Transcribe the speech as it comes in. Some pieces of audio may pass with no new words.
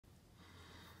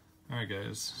Alright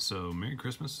guys, so Merry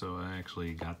Christmas. So I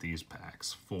actually got these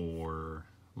packs for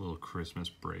a little Christmas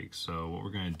break. So what we're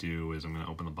going to do is I'm going to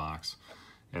open the box,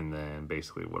 and then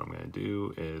basically what I'm going to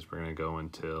do is we're going to go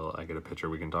until I get a picture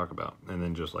we can talk about. And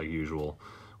then just like usual,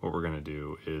 what we're going to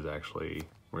do is actually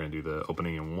we're going to do the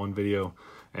opening in one video,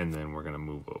 and then we're going to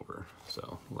move over.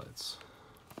 So let's...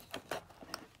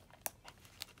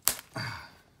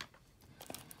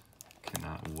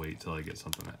 Cannot wait till I get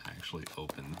something to actually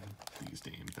open these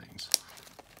damn things.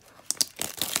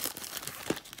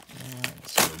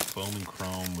 So Bowman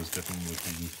Chrome was definitely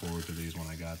looking forward to these when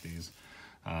I got these.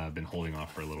 I've been holding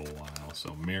off for a little while,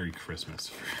 so Merry Christmas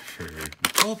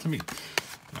well, to me.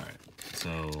 All right,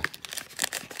 so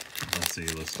let's see.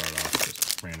 Let's start off with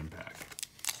this random pack.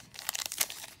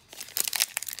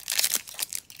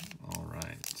 All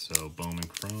right, so Bowman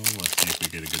Chrome. Let's see if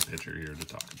we get a good picture here to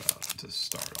talk about to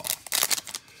start off.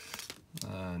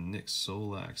 Nick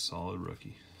Solak, solid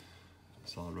rookie.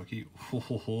 Solid rookie.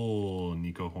 Oh,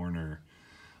 Nico Horner.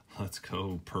 Let's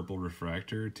go. Purple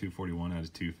refractor, 241 out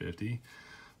of 250.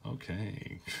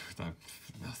 Okay. I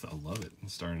love it.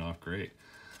 Starting off great.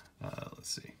 Let's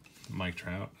see. Mike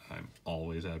Trout. I'm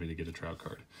always happy to get a Trout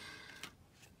card.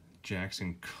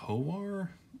 Jackson Kowar.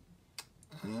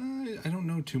 I don't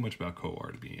know too much about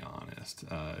Kowar, to be honest.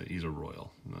 He's a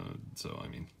Royal. So, I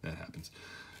mean, that happens.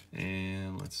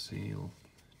 And let's see.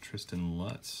 Tristan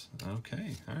Lutz.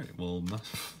 Okay, all right. Well,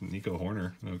 Nico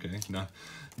Horner. Okay, not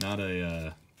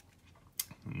a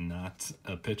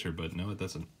pitcher, but no,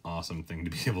 that's an awesome thing to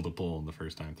be able to pull in the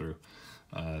first time through.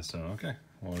 So okay,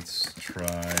 well, let's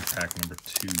try pack number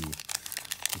 2.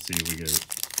 Let's see if we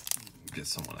get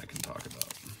someone I can talk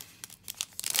about.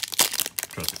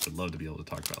 Trust me, I'd love to be able to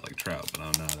talk about like Trout, but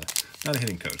I'm not a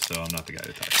hitting coach, so I'm not the guy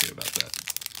to talk to you about that.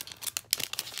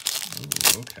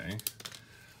 Oh, okay.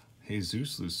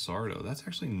 Jesus Luzardo. That's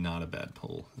actually not a bad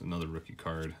pull. Another rookie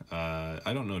card. I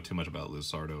don't know too much about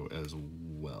Luzardo as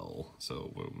well,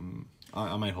 so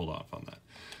I might hold off on that.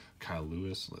 Kyle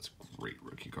Lewis. That's a great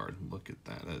rookie card. Look at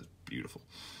that. That's beautiful.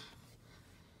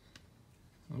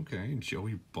 Okay,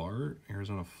 Joey Bart.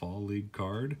 Arizona Fall League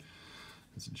card.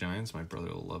 It's Giants. My brother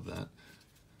will love that.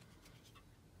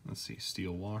 Let's see.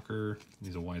 Steele Walker.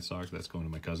 He's a White Sox. That's going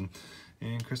to my cousin.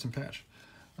 And Kristen Patch.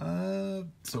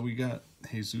 So we got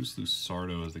Jesus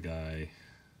Luzardo as the guy.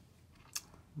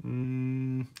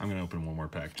 I'm going to open one more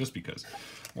pack just because.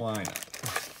 Why not?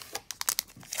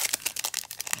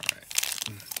 All right.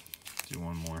 Do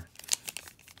one more.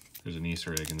 There's an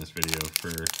Easter egg in this video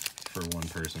for one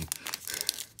person.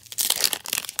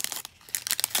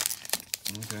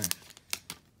 Okay.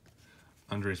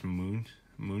 Andres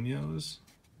Munoz,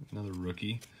 another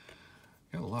rookie.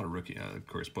 Got a lot of rookie. Of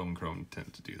course, Bowman Chrome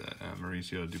tend to do that.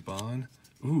 Mauricio Dubon.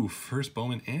 Ooh, first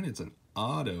Bowman, and it's an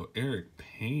auto. Eric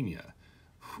Pena.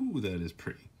 Ooh, that is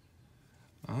pretty.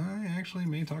 I actually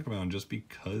may talk about him just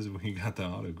because we got the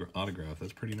autograph.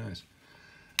 That's pretty nice.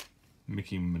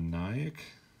 Mickey Maniac.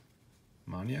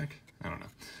 I don't know.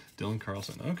 Dylan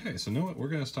Carlson. Okay, so know what? We're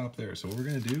going to stop there. So what we're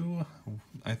going to do,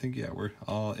 I think, yeah,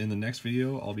 in the next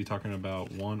video, I'll be talking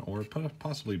about one or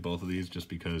possibly both of these just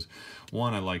because,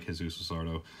 one, I like Jesus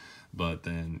Luzardo, but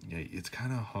then, yeah, it's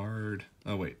kind of hard.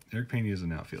 Oh, wait, Eric Pena is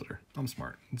an outfielder. I'm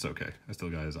smart. It's okay. I still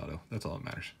got his auto. That's all that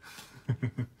matters.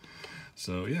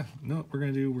 So, yeah, no, we're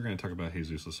going to talk about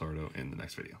Jesus Luzardo in the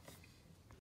next video.